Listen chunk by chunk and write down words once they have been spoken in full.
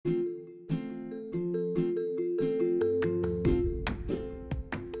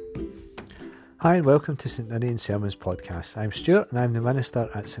Hi and welcome to St Ninian's Sermons podcast. I'm Stuart and I'm the minister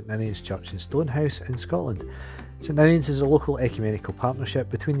at St Ninian's Church in Stonehouse in Scotland. St Ninian's is a local ecumenical partnership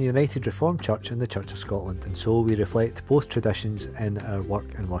between the United Reformed Church and the Church of Scotland, and so we reflect both traditions in our work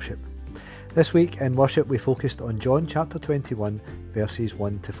and worship. This week in worship we focused on John chapter 21 verses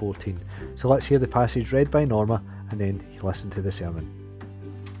 1 to 14. So let's hear the passage read by Norma and then listen to the sermon.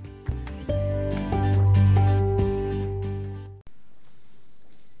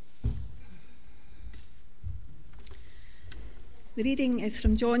 The reading is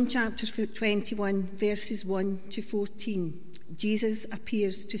from John chapter 21, verses 1 to 14. Jesus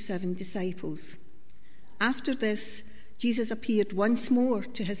appears to 7 disciples. After this, Jesus appeared once more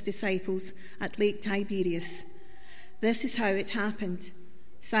to his disciples at Lake Tiberias. This is how it happened.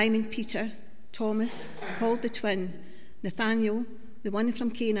 Simon Peter, Thomas, called the twin, Nathanael, the one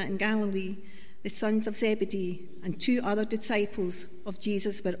from Cana in Galilee, the sons of Zebedee, and 2 other disciples of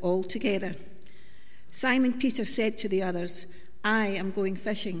Jesus were all together. Simon Peter said to the others, "I am going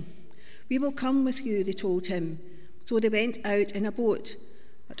fishing." "We will come with you," they told him. So they went out in a boat,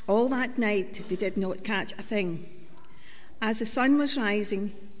 but all that night they did not catch a thing. As the sun was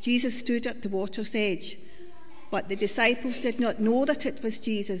rising, Jesus stood at the water's edge, but the disciples did not know that it was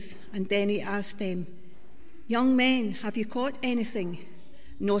Jesus, and then he asked them, "Young men, have you caught anything?"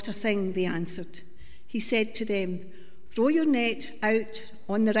 "Not a thing," they answered. He said to them, "Throw your net out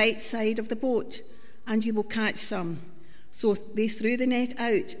on the right side of the boat, and you will catch some." So they threw the net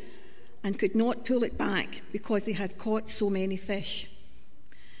out and could not pull it back because they had caught so many fish.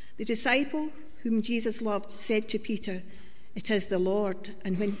 The disciple whom Jesus loved said to Peter, "It is the Lord."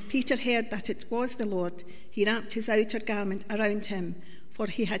 And when Peter heard that it was the Lord, he wrapped his outer garment around him, for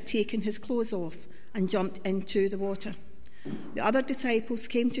he had taken his clothes off, and jumped into the water. The other disciples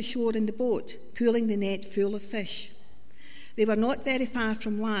came to shore in the boat, pulling the net full of fish. They were not very far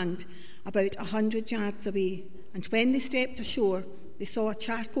from land, about 100 yards away. And when they stepped ashore, they saw a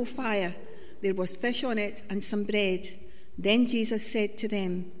charcoal fire. There was fish on it and some bread. Then Jesus said to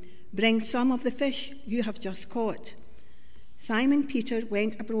them, "Bring some of the fish you have just caught." Simon Peter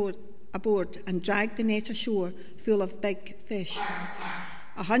went aboard and dragged the net ashore full of big fish,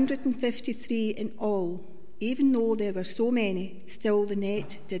 153 in all. Even though there were so many, still the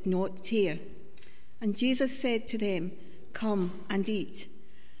net did not tear. And Jesus said to them, "Come and eat."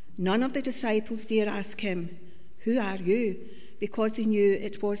 None of the disciples dare ask him, "Who are you?" because they knew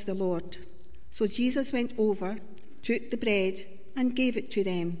it was the Lord. So Jesus went over, took the bread, and gave it to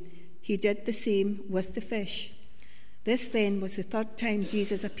them. He did the same with the fish. This then was the 3rd time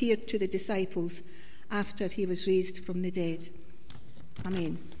Jesus appeared to the disciples after he was raised from the dead.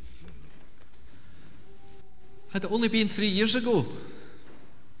 Amen. Had it only been 3 years ago?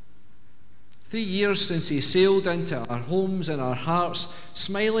 3 years since he sailed into our homes and our hearts,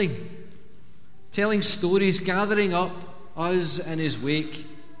 smiling, telling stories, gathering up us in his wake.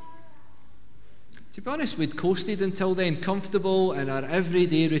 To be honest, we'd coasted until then, comfortable in our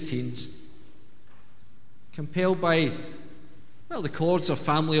everyday routines, compelled by, the cords of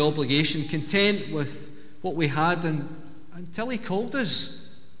family obligation, content with what we had until he called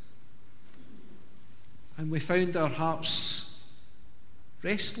us. And we found our hearts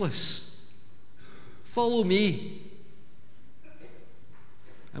restless. "Follow me."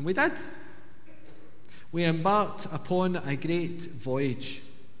 And we did. We embarked upon a great voyage.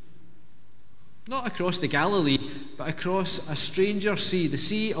 Not across the Galilee, but across a stranger sea, the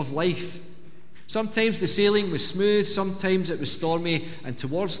sea of life. Sometimes the sailing was smooth, sometimes it was stormy, and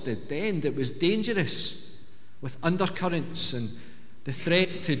towards the end it was dangerous, with undercurrents and the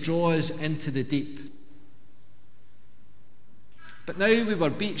threat to draw us into the deep. But now we were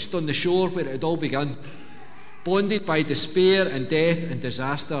beached on the shore where it had all begun, bonded by despair and death and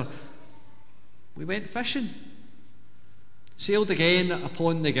disaster. We went fishing, sailed again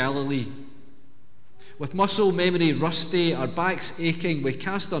upon the Galilee. With muscle memory rusty, our backs aching, we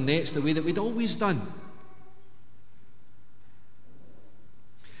cast our nets the way that we'd always done.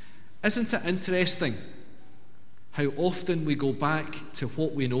 Isn't it interesting how often we go back to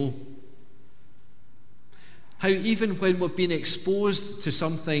what we know? How even when we've been exposed to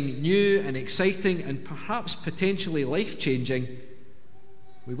something new and exciting and perhaps potentially life-changing,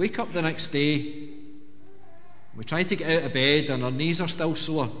 we wake up the next day, we try to get out of bed and our knees are still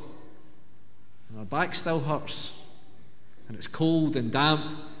sore, and our back still hurts, and it's cold and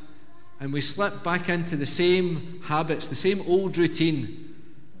damp, and we slip back into the same habits, the same old routine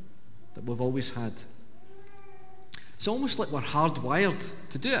that we've always had. It's almost like we're hardwired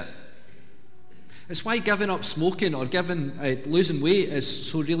to do it. It's why giving up smoking or losing weight is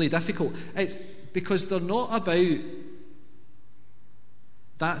so really difficult. It's because they're not about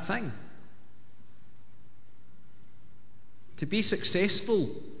that thing. To be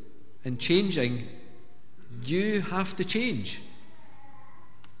successful in changing, you have to change.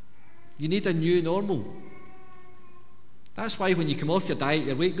 You need a new normal. That's why when you come off your diet,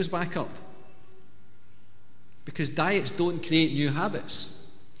 your weight goes back up. Because diets don't create new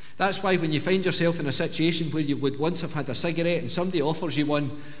habits. That's why when you find yourself in a situation where you would once have had a cigarette and somebody offers you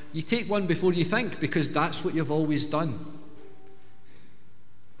one, you take one before you think, because that's what you've always done.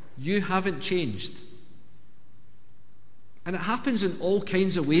 You haven't changed. And it happens in all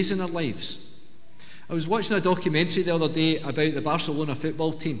kinds of ways in our lives. I was watching a documentary the other day about the Barcelona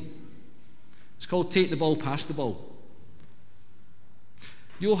football team. It's called Take the Ball, Pass the Ball.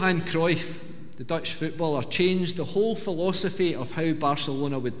 Johan Cruyff, the Dutch footballer, changed the whole philosophy of how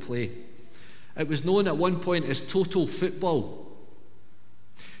Barcelona would play. It was known at one point as total football.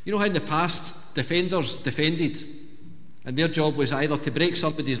 You know how in the past defenders defended, and their job was either to break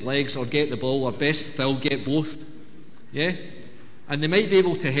somebody's legs or get the ball, or best still get both. Yeah? And they might be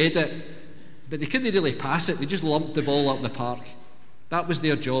able to head it, but they couldn't really pass it. They just lumped the ball up the park. That was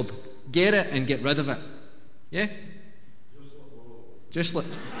their job. Get it and get rid of it. Yeah? Just like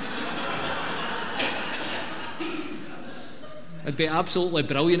it'd be absolutely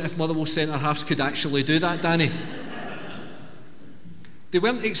brilliant if Motherwell centre-halves could actually do that, Danny. They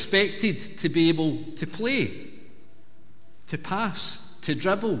weren't expected to be able to play, to pass, to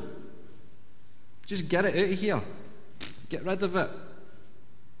dribble. Just get it out of here. Get rid of it.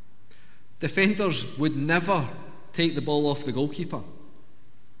 Defenders would never take the ball off the goalkeeper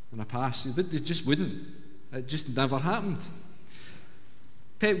in a pass. They just wouldn't. It just never happened.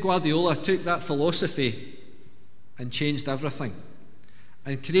 Pep Guardiola took that philosophy and changed everything,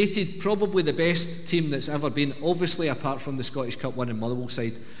 and created probably the best team that's ever been, obviously apart from the Scottish Cup winning Motherwell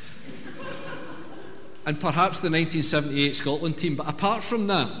side and perhaps the 1978 Scotland team, but apart from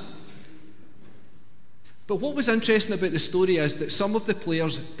that. But what was interesting about the story is that some of the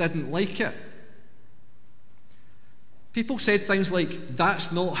players didn't like it. People said things like,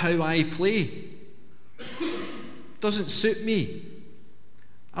 "That's not how I play. Doesn't suit me.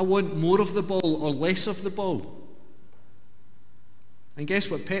 I want more of the ball or less of the ball." And guess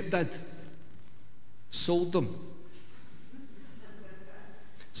what Pep did? Sold them.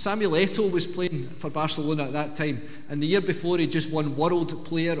 Samuel Eto'o was playing for Barcelona at that time, and the year before he just won World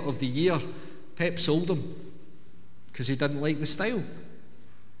Player of the Year. Pep sold him because he didn't like the style.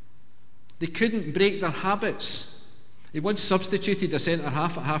 They couldn't break their habits. He once substituted a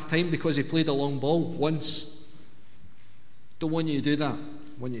centre-half at half-time because he played a long ball once. Don't want you to do that.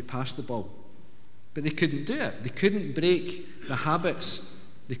 I want you to pass the ball. But they couldn't do it. They couldn't break the habits.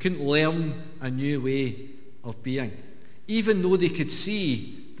 They couldn't learn a new way of being, even though they could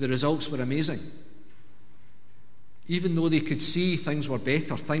see the results were amazing. Even though they could see things were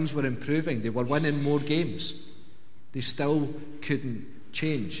better, things were improving, they were winning more games, they still couldn't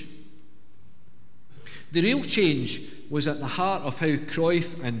change. The real change was at the heart of how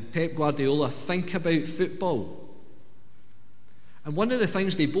Cruyff and Pep Guardiola think about football. And one of the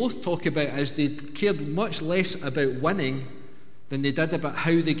things they both talk about is they cared much less about winning than they did about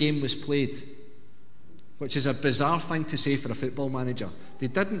how the game was played, which is a bizarre thing to say for a football manager. They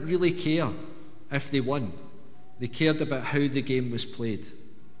didn't really care if they won. They cared about how the game was played.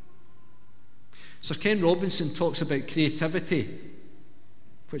 Sir Ken Robinson talks about creativity,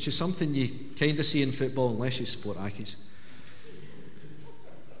 which is something you kind of see in football unless you support Accies.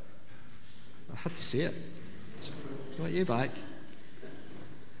 I had to say it. I want you back.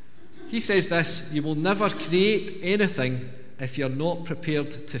 He says this: you will never create anything if you're not prepared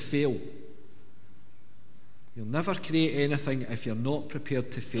to fail. You'll never create anything if you're not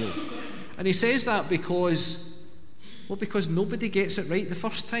prepared to fail. And he says that because nobody gets it right the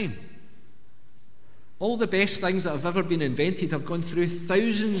first time. All the best things that have ever been invented have gone through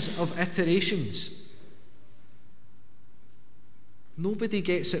thousands of iterations. Nobody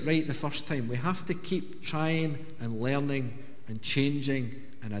gets it right the first time. We have to keep trying and learning and changing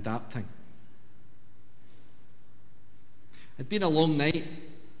and adapting. It'd been a long night,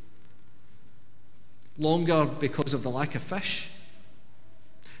 longer because of the lack of fish.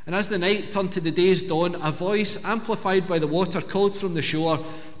 And as the night turned to the day's dawn, a voice amplified by the water called from the shore,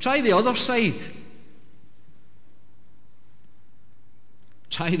 "Try the other side."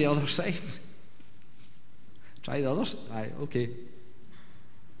 Try the other side. Try the other side. Right, okay.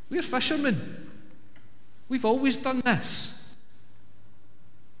 We're fishermen. We've always done this.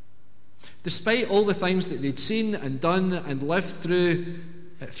 Despite all the things that they'd seen and done and lived through,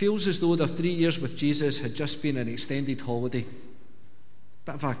 it feels as though their 3 years with Jesus had just been an extended holiday.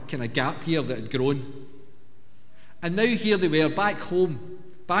 Bit of a kind of gap year that had grown. And now here they were, back home,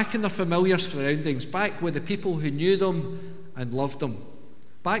 back in their familiar surroundings, back with the people who knew them and loved them,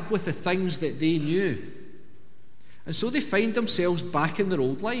 back with the things that they knew. And so they find themselves back in their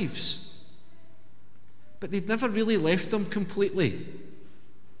old lives. But they'd never really left them completely.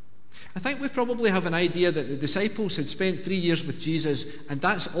 I think we probably have an idea that the disciples had spent 3 years with Jesus, and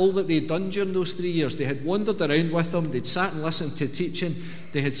that's all that they'd done during those 3 years. They had wandered around with him, they'd sat and listened to teaching,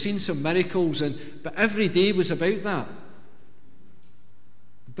 they had seen some miracles, but every day was about that.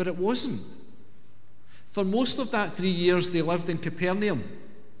 But it wasn't. For most of that 3 years, they lived in Capernaum,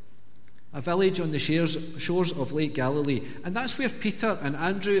 a village on the shores of Lake Galilee. And that's where Peter and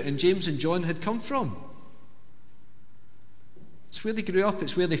Andrew and James and John had come from. It's where they grew up,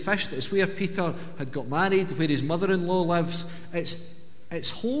 it's where they fished, it's where Peter had got married, where his mother-in-law lives.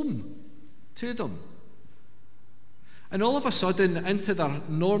 It's home to them. And all of a sudden, into their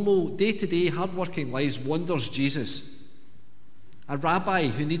normal, day-to-day, hard-working lives wanders Jesus, a rabbi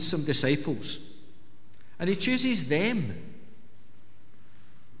who needs some disciples. And he chooses them.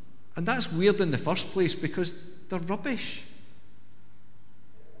 And that's weird in the first place because they're rubbish.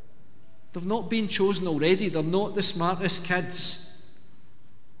 They've not been chosen already. They're not the smartest kids.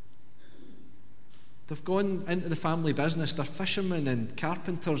 They've gone into the family business. They're fishermen and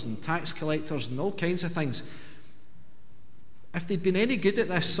carpenters and tax collectors and all kinds of things. If they'd been any good at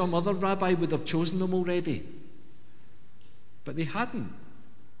this, some other rabbi would have chosen them already. But they hadn't.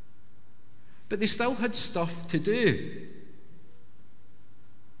 But they still had stuff to do.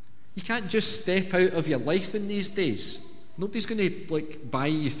 You can't just step out of your life in these days. Nobody's going to buy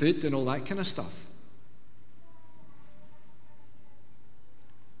you food and all that kind of stuff.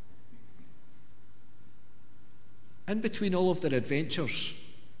 In between all of their adventures,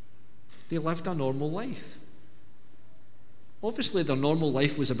 they lived a normal life. Obviously, their normal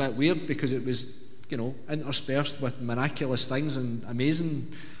life was a bit weird because it was, interspersed with miraculous things and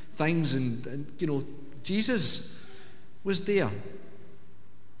amazing things, and Jesus was there.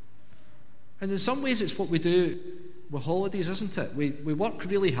 And in some ways, it's what we do with holidays, isn't it? We work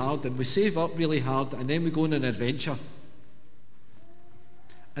really hard and we save up really hard, and then we go on an adventure.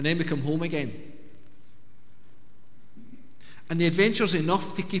 And then we come home again. And the adventure's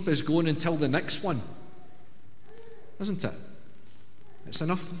enough to keep us going until the next one, isn't it? It's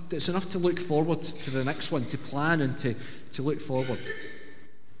enough to look forward to the next one, to plan and to look forward.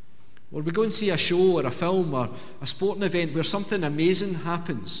 Or we go and see a show or a film or a sporting event where something amazing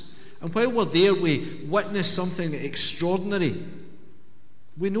happens. And while we're there, we witness something extraordinary.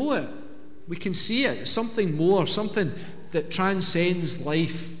 We know it. We can see it. It's something more, something that transcends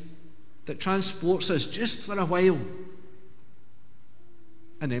life, that transports us just for a while.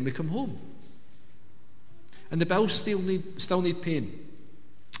 And then we come home. And the bills still need paying.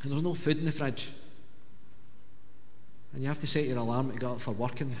 And there's no food in the fridge. And you have to set your alarm to get up for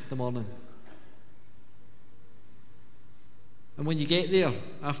work in the morning. And when you get there,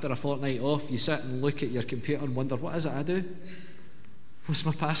 after a fortnight off, you sit and look at your computer and wonder, what is it I do? What's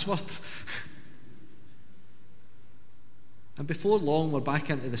my password? And before long, we're back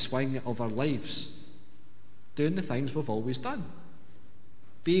into the swing of our lives, doing the things we've always done,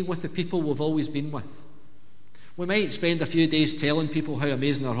 being with the people we've always been with. We might spend a few days telling people how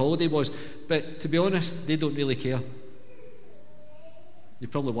amazing our holiday was, but to be honest, they don't really care.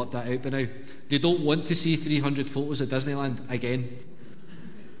 You've probably worked that out by now. They don't want to see 300 photos of Disneyland again.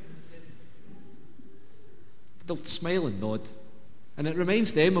 They'll smile and nod. And it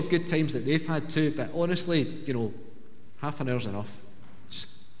reminds them of good times that they've had too, but honestly, half an hour's enough.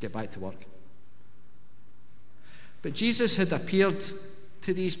 Just get back to work. But Jesus had appeared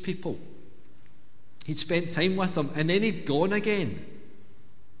to these people. He'd spent time with them, and then he'd gone again.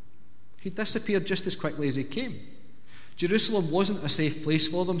 He disappeared just as quickly as he came. Jerusalem wasn't a safe place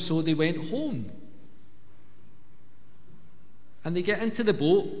for them, so they went home. And they get into the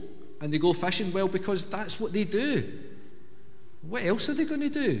boat and they go fishing, well, because that's what they do. What else are they going to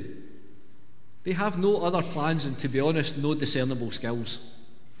do? They have no other plans and, to be honest, no discernible skills.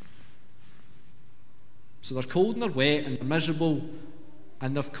 So they're cold and they're wet and they're miserable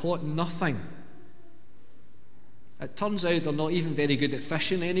and they've caught nothing. It turns out they're not even very good at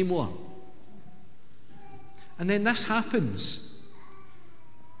fishing anymore. And then this happens.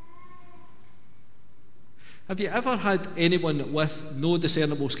 Have you ever had anyone with no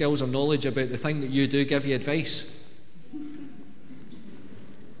discernible skills or knowledge about the thing that you do give you advice?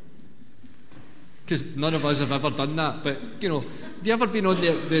 Because none of us have ever done that. But, have you ever been on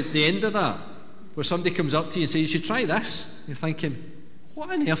the end of that? Where somebody comes up to you and says, you should try this. You're thinking,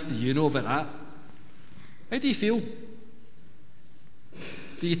 what on earth do you know about that? How do you feel?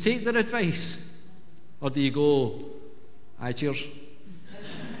 Do you take their advice? Or do you go, aye, cheers,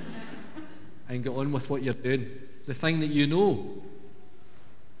 and get on with what you're doing? the thing that you know.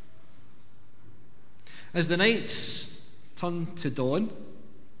 As the nights turned to dawn,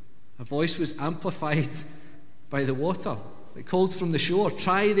 a voice was amplified by the water. It called from the shore,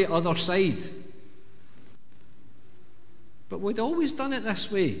 "Try the other side." But we'd always done it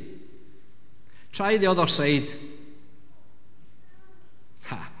this way. Try the other side.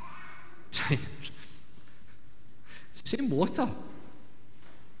 It's the same water.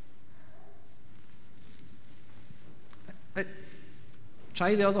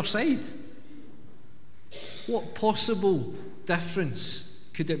 Try the other side. What possible difference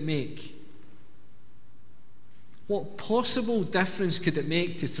could it make? What possible difference could it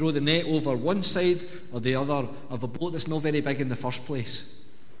make to throw the net over one side or the other of a boat that's not very big in the first place?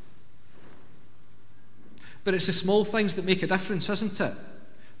 But it's the small things that make a difference, isn't it?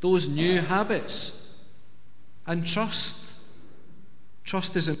 Those new habits. And trust.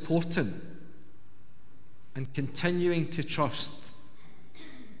 Trust is important. And continuing to trust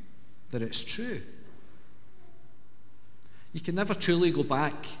that it's true. You can never truly go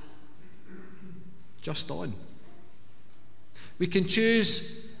back. Just on. We can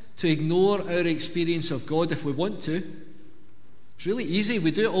choose to ignore our experience of God if we want to. It's really easy.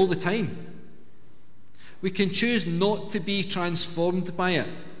 We do it all the time. We can choose not to be transformed by it.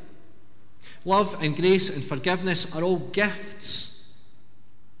 Love and grace and forgiveness are all gifts.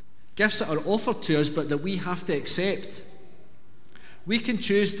 Gifts that are offered to us but that we have to accept. We can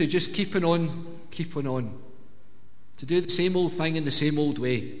choose to just keep on, to do the same old thing in the same old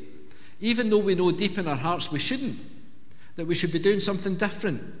way, even though we know deep in our hearts we shouldn't, that we should be doing something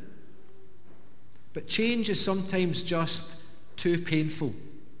different. But change is sometimes just too painful,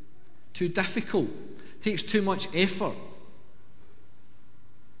 too difficult, takes too much effort.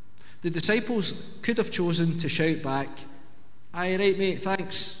 The disciples could have chosen to shout back, "Aye, right, mate,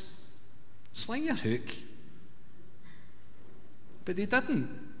 thanks. Sling your hook." But they didn't.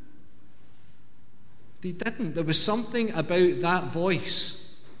 They didn't. There was something about that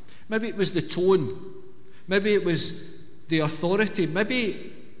voice. Maybe it was the tone. Maybe it was the authority.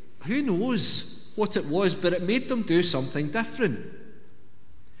 Maybe, who knows what it was, but it made them do something different.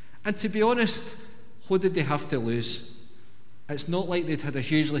 And to be honest, what did they have to lose? It's not like they'd had a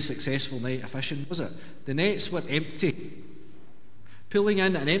hugely successful night of fishing, was it? The nets were empty. Pulling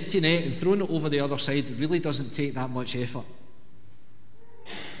in an empty net and throwing it over the other side really doesn't take that much effort.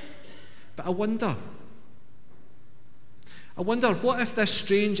 But I wonder, what if this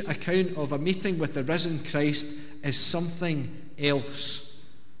strange account of a meeting with the risen Christ is something else?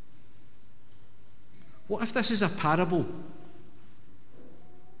 What if this is a parable?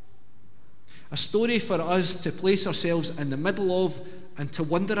 A story for us to place ourselves in the middle of and to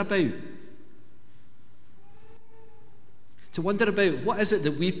wonder about. To wonder about what is it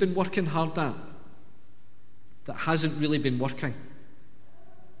that we've been working hard at that hasn't really been working?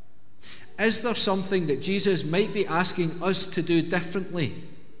 Is there something that Jesus might be asking us to do differently?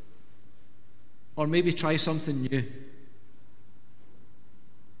 Or maybe try something new?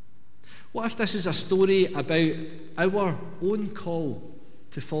 What if this is a story about our own call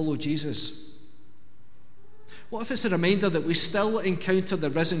to follow Jesus? What if it's a reminder that we still encounter the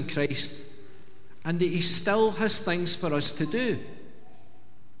risen Christ and that he still has things for us to do?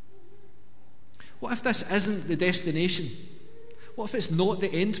 What if this isn't the destination? What if it's not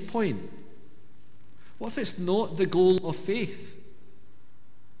the end point? What if it's not the goal of faith?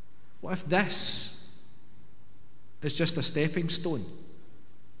 What if this is just a stepping stone,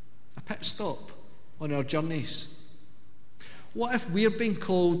 a pit stop on our journeys? What if we're being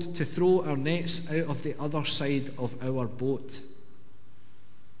called to throw our nets out of the other side of our boat?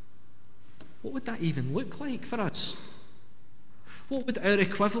 What would that even look like for us? What would our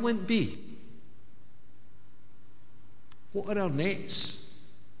equivalent be? What are our nets?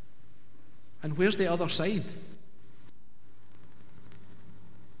 And where's the other side?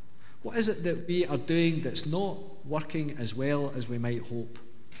 What is it that we are doing that's not working as well as we might hope,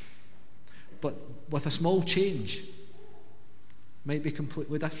 but with a small change might be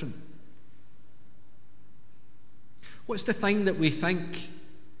completely different? What's the thing that we think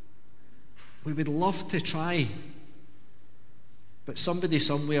we would love to try, but somebody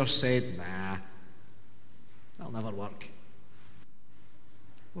somewhere said, "Nah, that'll never work.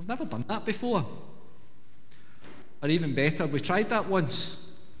 We've never done that before." Or even better, we tried that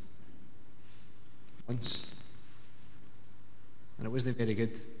once, and it wasn't very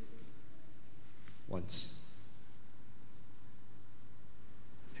good. Once.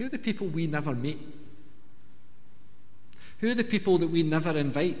 Who are the people we never meet? Who are the people that we never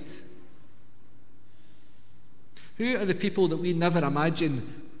invite? Who are the people that we never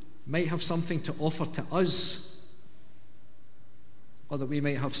imagine might have something to offer to us or that we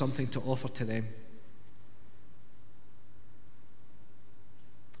might have something to offer to them.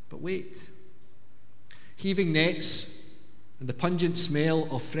 But wait. Heaving nets and the pungent smell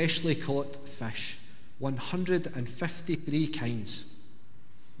of freshly caught fish, 153 kinds,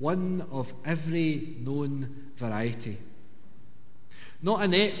 one of every known variety. Not a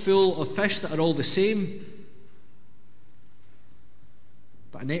net full of fish that are all the same,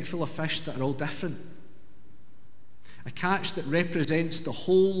 but a net full of fish that are all different. A catch that represents the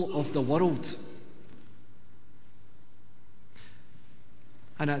whole of the world.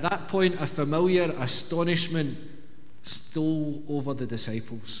 And at that point, a familiar astonishment stole over the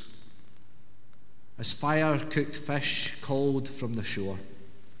disciples as fire-cooked fish called from the shore.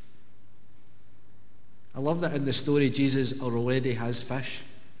 I love that in the story, Jesus already has fish.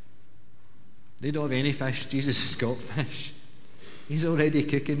 They don't have any fish. Jesus has got fish. He's already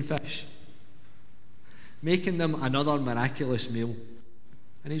cooking fish, making them another miraculous meal.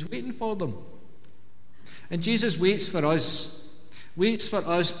 And he's waiting for them. And Jesus waits for us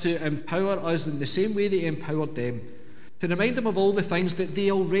to empower us in the same way that he empowered them, to remind them of all the things that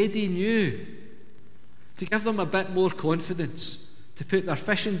they already knew, to give them a bit more confidence, to put their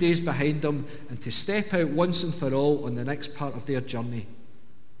fishing days behind them and to step out once and for all on the next part of their journey.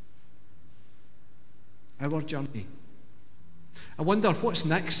 Our journey. I wonder, what's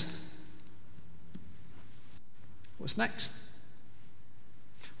next? What's next?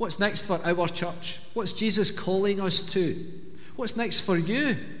 What's next for our church? What's Jesus calling us to? What's next for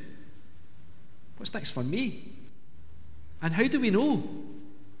you? What's next for me? And how do we know?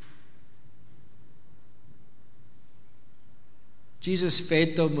 Jesus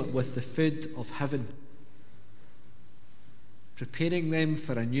fed them with the food of heaven, preparing them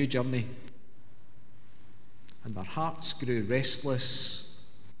for a new journey. And their hearts grew restless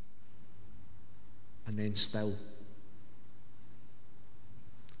and then still.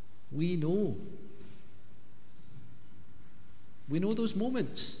 We know. We know those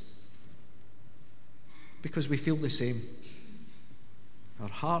moments because we feel the same. Our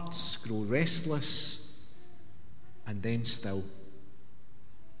hearts grow restless and then still.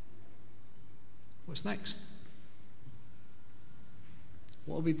 What's next?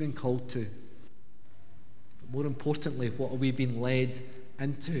 What have we been called to? But more importantly, what have we been led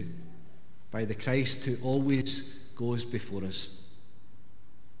into by the Christ who always goes before us?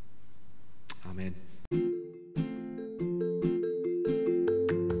 Amen.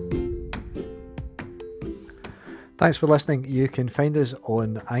 Thanks for listening. You can find us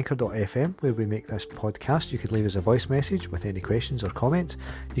on anchor.fm where we make this podcast. You could leave us a voice message with any questions or comments.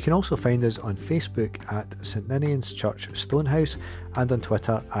 You can also find us on Facebook at St Ninian's Church Stonehouse and on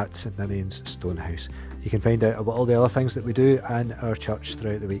Twitter at St Ninian's Stonehouse. You can find out about all the other things that we do and our church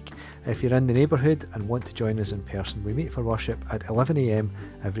throughout the week. If you're in the neighbourhood and want to join us in person, we meet for worship at 11 a.m.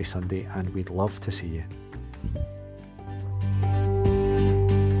 every Sunday and we'd love to see you.